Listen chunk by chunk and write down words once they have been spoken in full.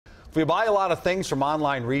If you buy a lot of things from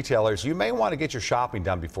online retailers, you may want to get your shopping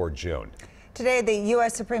done before June. Today, the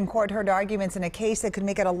U.S. Supreme Court heard arguments in a case that could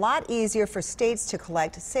make it a lot easier for states to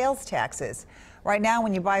collect sales taxes. Right now,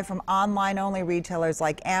 when you buy from online-only retailers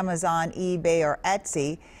like Amazon, eBay, or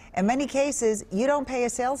Etsy, in many cases, you don't pay a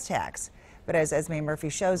sales tax. But as Esme Murphy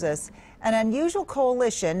shows us, an unusual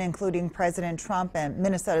coalition, including President Trump and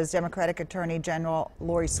Minnesota's Democratic Attorney General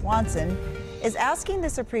Lori Swanson, is asking the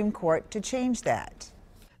Supreme Court to change that.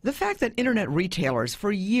 The fact that internet retailers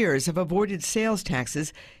for years have avoided sales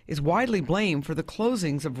taxes is widely blamed for the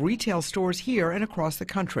closings of retail stores here and across the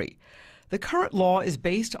country. The current law is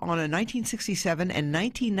based on a 1967 and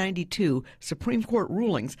 1992 Supreme Court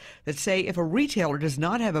rulings that say if a retailer does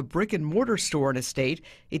not have a brick-and-mortar store in a state,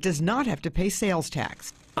 it does not have to pay sales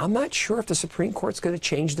tax. I'm not sure if the Supreme Court's going to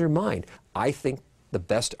change their mind. I think the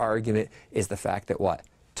best argument is the fact that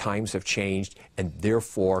times have changed, and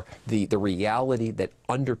therefore the reality that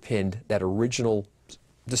underpinned that original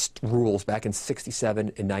rules back in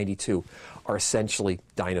 67 and 92 are essentially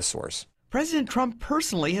dinosaurs. President Trump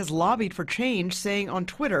personally has lobbied for change, saying on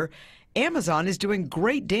Twitter, Amazon is doing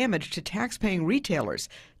great damage to tax-paying retailers.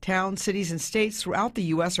 Towns, cities, and states throughout the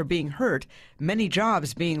U.S. are being hurt, many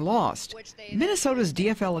jobs being lost. Minnesota's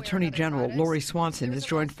DFL Attorney General Lori Swanson has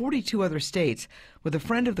joined 42 other states with a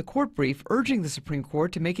friend of the court brief urging the Supreme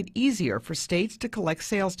Court to make it easier for states to collect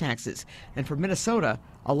sales taxes. And for Minnesota,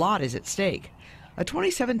 a lot is at stake. A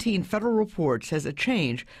 2017 federal report says a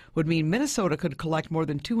change would mean Minnesota could collect more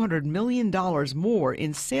than $200 million more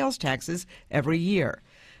in sales taxes every year.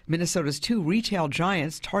 Minnesota's two retail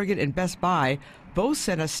giants, Target and Best Buy, both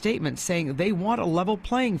sent a statement saying they want a level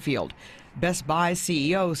playing field. Best Buy's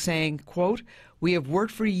CEO saying, quote, "We have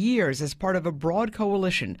worked for years as part of a broad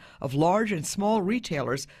coalition of large and small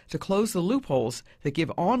retailers to close the loopholes that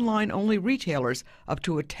give online-only retailers up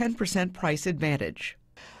to a 10% price advantage."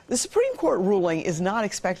 The Supreme Court ruling is not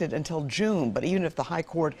expected until June, but even if the High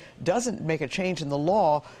Court doesn't make a change in the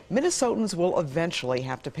law, Minnesotans will eventually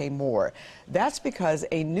have to pay more. That's because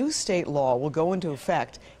a new state law will go into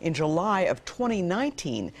effect in July of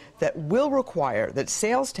 2019 that will require that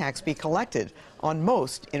sales tax be collected on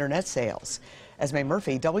most internet sales. Esme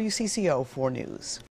Murphy, WCCO 4 News.